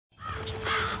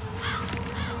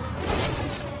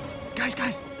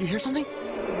You hear something?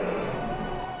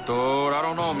 Dude, I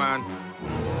don't know, man.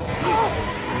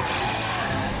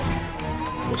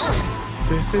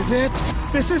 This is it!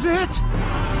 This is it!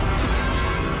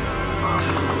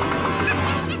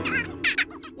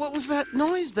 What was that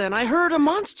noise then? I heard a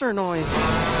monster noise.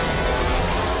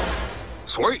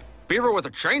 Sweet. Beaver with a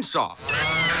chainsaw.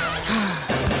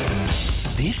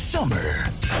 This summer,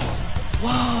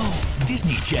 whoa,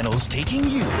 Disney Channel's taking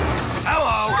you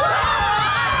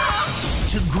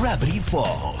to Gravity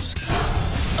Falls,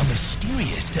 a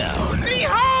mysterious town.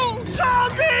 Behold,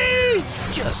 zombie!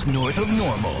 Just north of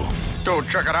Normal, Dude,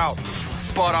 check it out.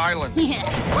 Bud Island. where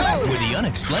the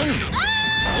unexplained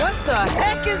What the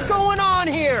heck is going on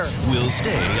here? will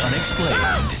stay unexplained.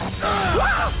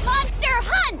 Monster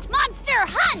hunt! Monster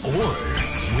hunt! Or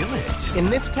will it? In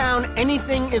this town,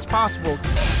 anything is possible.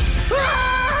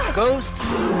 Ghosts,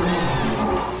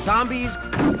 zombies.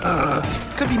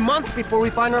 Could be months before we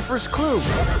find our first clue.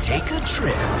 Take a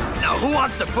trip Now who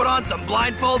wants to put on some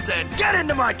blindfolds and get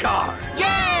into my car?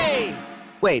 Yay!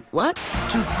 Wait, what?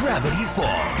 to Gravity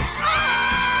Falls.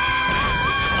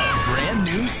 A brand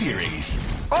new series.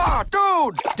 Ah,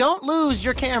 dude! Don't lose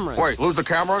your cameras. Wait, lose the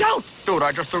cameras? Don't! Dude,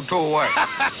 I just threw 2 away.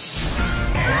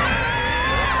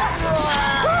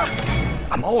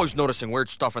 I'm always noticing weird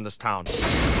stuff in this town.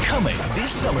 Coming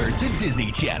this summer to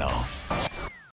Disney Channel.